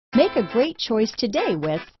Make a great choice today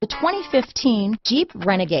with the 2015 Jeep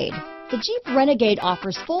Renegade. The Jeep Renegade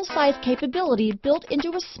offers full-size capability built into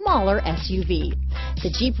a smaller SUV.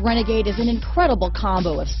 The Jeep Renegade is an incredible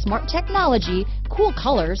combo of smart technology, cool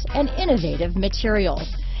colors, and innovative materials.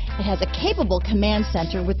 It has a capable command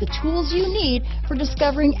center with the tools you need for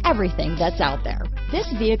discovering everything that's out there. This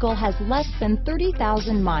vehicle has less than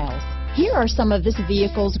 30,000 miles. Here are some of this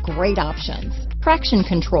vehicle's great options: traction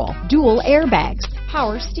control, dual airbags,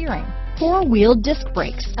 power steering, four-wheel disc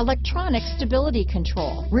brakes, electronic stability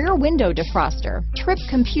control, rear window defroster, trip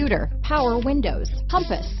computer, power windows,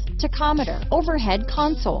 compass, tachometer, overhead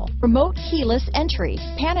console, remote keyless entry,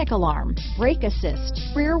 panic alarm, brake assist,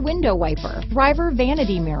 rear window wiper, driver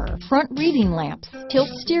vanity mirror, front reading lamps, tilt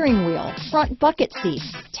steering wheel, front bucket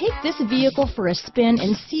seats. Take this vehicle for a spin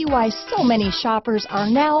and see why so many shoppers are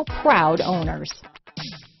now proud owners.